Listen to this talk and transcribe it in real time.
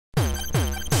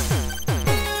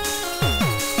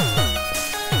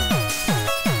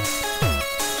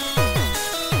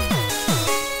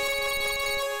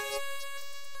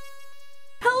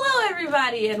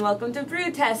and welcome to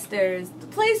Brew Testers, the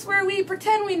place where we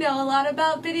pretend we know a lot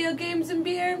about video games and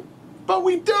beer. But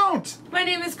we don't! My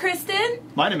name is Kristen.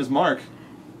 My name is Mark.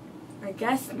 I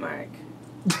guess Mark.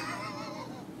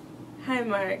 Hi,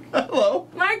 Mark. Hello.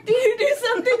 Mark, do you do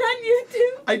something on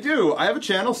YouTube? I do. I have a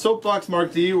channel, Soapbox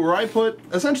Mark D, where I put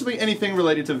essentially anything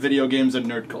related to video games and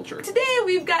nerd culture. Today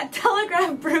we've got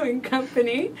Telegraph Brewing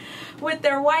Company with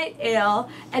their white ale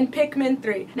and Pikmin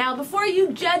 3. Now, before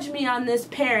you judge me on this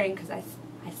pairing, because I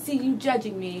see you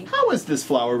judging me. How is this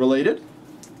flower related?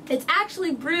 It's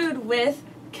actually brewed with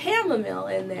chamomile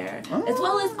in there, as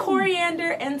well as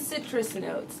coriander and citrus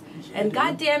notes. And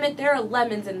goddammit, there are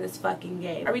lemons in this fucking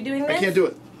game. Are we doing this? I can't do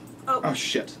it. Oh,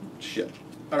 Shit. Shit.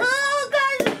 All right. Oh,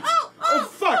 guys! Oh,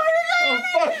 fuck! Oh,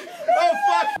 fuck! Oh,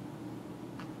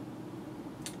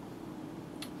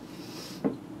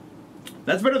 fuck!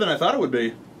 That's better than I thought it would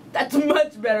be. That's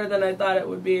much better than I thought it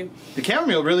would be. The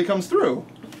chamomile really comes through.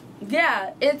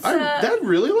 Yeah, it's I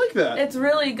really like that. It's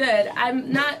really good.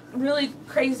 I'm not really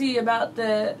crazy about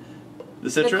the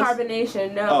citrus? The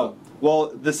carbonation, no. Oh. Well,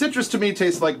 the citrus to me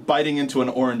tastes like biting into an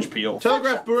orange peel.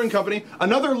 Telegraph Brewing Company,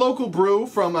 another local brew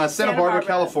from Santa Barbara,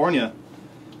 California.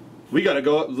 We gotta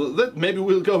go, maybe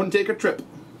we'll go and take a trip.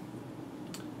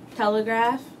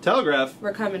 Telegraph? Telegraph.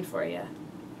 We're coming for you.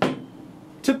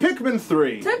 To Pikmin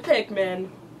 3. To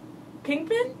Pikmin.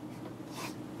 Pinkman?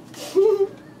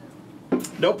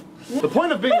 Nope. The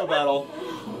point of Bingo Battle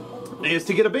is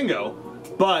to get a bingo.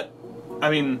 But,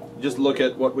 I mean, just look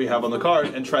at what we have on the card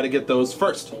and try to get those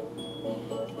first.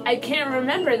 I can't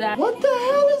remember that. What the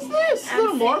hell is this? Is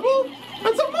that a marble?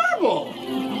 That's a marble!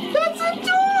 That's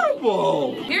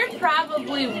adorable! You're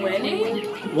probably winning?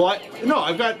 What? No,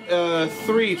 I've got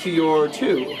 3 to your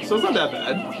 2, so it's not that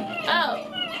bad. Oh.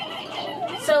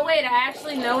 So wait, I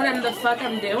actually know what the fuck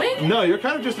I'm doing? No, you're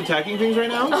kind of just attacking things right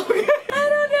now. I don't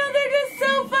know, they're just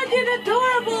so fucking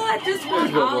adorable. I just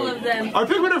want all of them. Our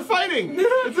Pikmin are fighting!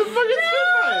 It's a fucking spit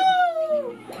fight!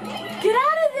 Get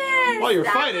out of there! While you're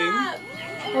Stop. fighting,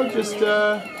 I'll just,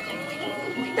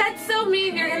 That's so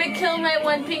mean, you're gonna kill my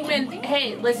one Pikmin.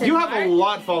 Hey, listen, You have Mark. a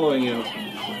lot following you.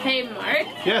 Hey, Mark.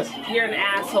 Yes. You're an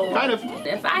asshole. Kind of.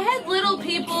 If I had little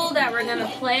people that were gonna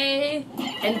play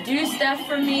and do stuff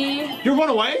for me... You're one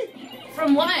away?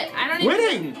 From what? I don't even...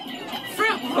 Winning!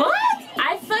 From what?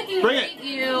 I fucking hate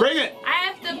you. Bring it! I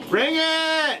have to... Bring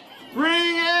it!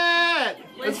 Bring it!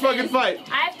 Let's fucking fight.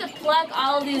 I have to pluck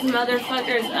all of these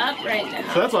motherfuckers up right now.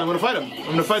 So that's why I'm gonna fight them. I'm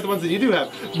gonna fight the ones that you do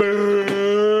have.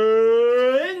 Bingo!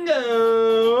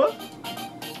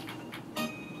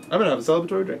 I'm gonna have a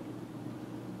celebratory drink.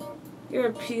 You're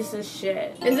a piece of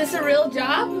shit. Is this a real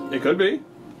job? It could be.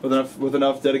 With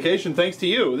enough dedication, thanks to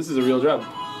you. This is a real job.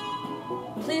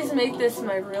 Please make this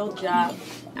my real job.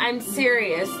 I'm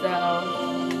serious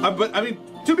though. But I mean,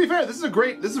 to be fair, this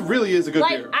really is a good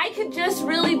beer. I could just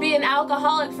really be an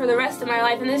alcoholic for the rest of my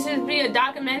life, and this would be a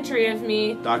documentary of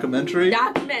me. Documentary?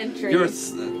 Documentary.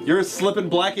 You're slipping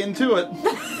black into it.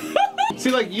 See,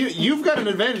 like you've got an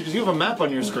advantage because you have a map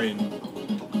on your screen.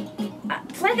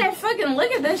 It's like I fucking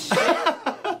look at this shit.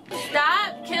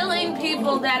 Stop killing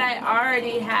people that I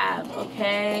already have,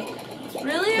 okay? It's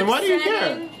really upsetting. And why do you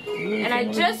care? And I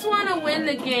just want to win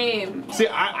the game. See,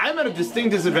 I'm at a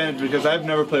distinct disadvantage because I've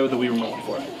never played with the Wii remote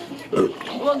before.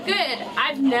 Well, good.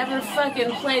 I've never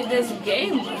fucking played this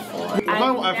game before. I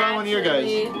found one of your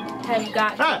guys. Have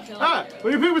got to kill you.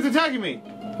 Well, your pig was attacking me.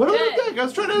 What did I attack? I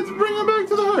was trying to bring them back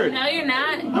to the herd. No, you're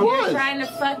not. You're trying to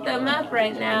fuck them up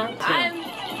right now.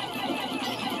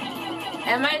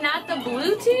 Am I not the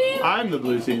blue team? I'm the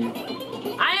blue team.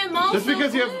 I am also Just because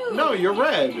blue. you have... No, you're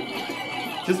red.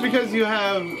 Just because you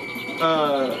have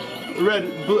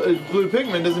blue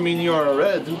Pikmin doesn't mean you are a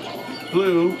red.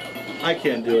 Blue. I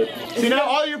can't do it. See, now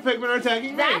all your Pikmin are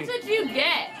attacking me. That's what you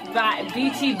get by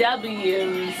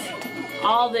BTWs.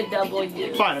 All the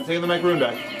W's. Fine, I'm taking the macaroon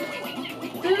back.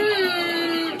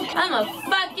 I'ma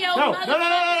fuck your No, motherfucker. no, no, no, no,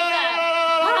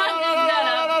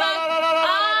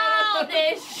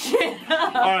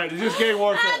 Alright, it's just getting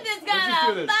warmed up. I'm just gonna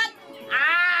fuck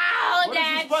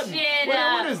that shit up.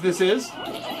 What is this?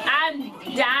 I'm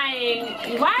dying.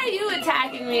 Why are you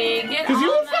attacking me? Because you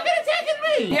were fucking attacking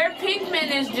me! Your Pikmin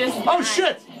is just dying. Oh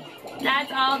shit!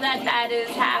 That's all that is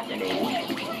happening.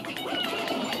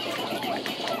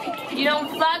 You don't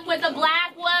fuck with a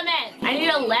black woman. I need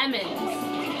a lemon.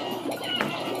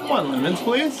 One lemons,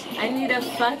 please. I need a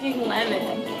fucking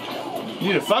lemon. You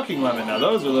need a fucking lemon now.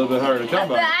 Those are a little bit harder to come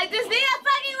by. I just need a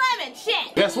fucking lemon.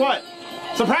 Shit. Guess what?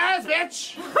 Surprise,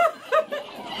 bitch!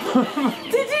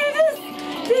 Did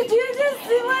you just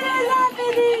see what is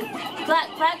happening?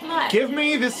 Black Mark. Give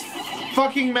me this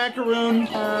fucking macaroon.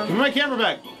 Give me my camera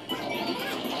back.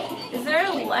 Is there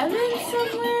a lemon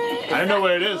somewhere? I don't know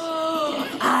where it is.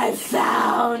 I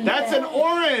found That's an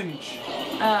orange!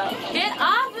 Get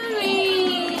off of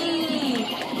me!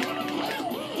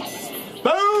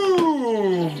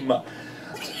 Boom!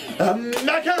 A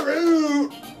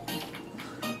macaroon!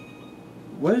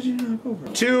 What did you knock over?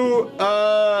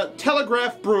 To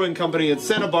Telegraph Brewing Company in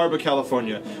Santa Barbara,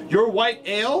 California. Your white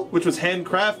ale, which was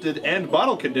handcrafted and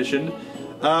bottle conditioned,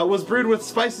 was brewed with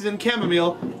spices and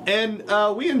chamomile, and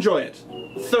we enjoy it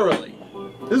thoroughly.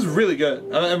 This is really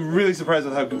good. I'm really surprised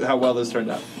with how well this turned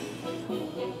out.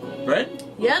 Right?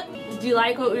 Yep. Did you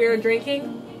like what we were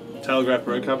drinking? Telegraph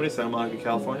Brewing Company, Santa Monica,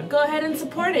 California. Go ahead and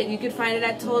support it. You can find it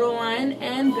at Total Wine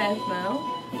and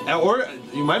Bevmo. Or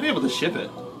you might be able to ship it.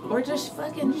 Or just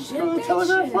fucking ship Go to the that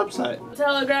Telegraph shit. website.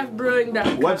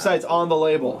 TelegraphBrewing.com. Website's on the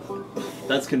label.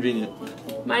 That's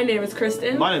convenient. My name is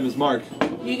Kristen. My name is Mark.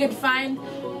 You can find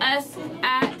us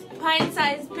at Pint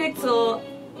Size Pixel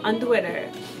on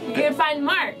Twitter. You can find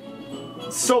Mark.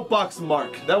 Soapbox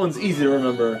Mark. That one's easy to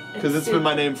remember because it's been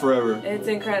my name forever. It's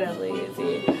incredibly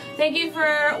easy. Thank you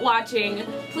for watching.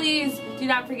 Please do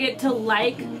not forget to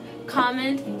like,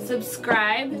 comment,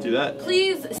 subscribe. Do that.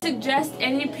 Please suggest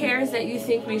any pairs that you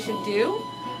think we should do.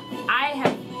 I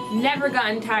have never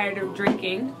gotten tired of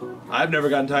drinking. I've never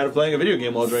gotten tired of playing a video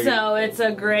game while drinking. So it's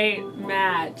a great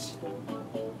match.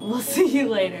 We'll see you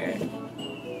later.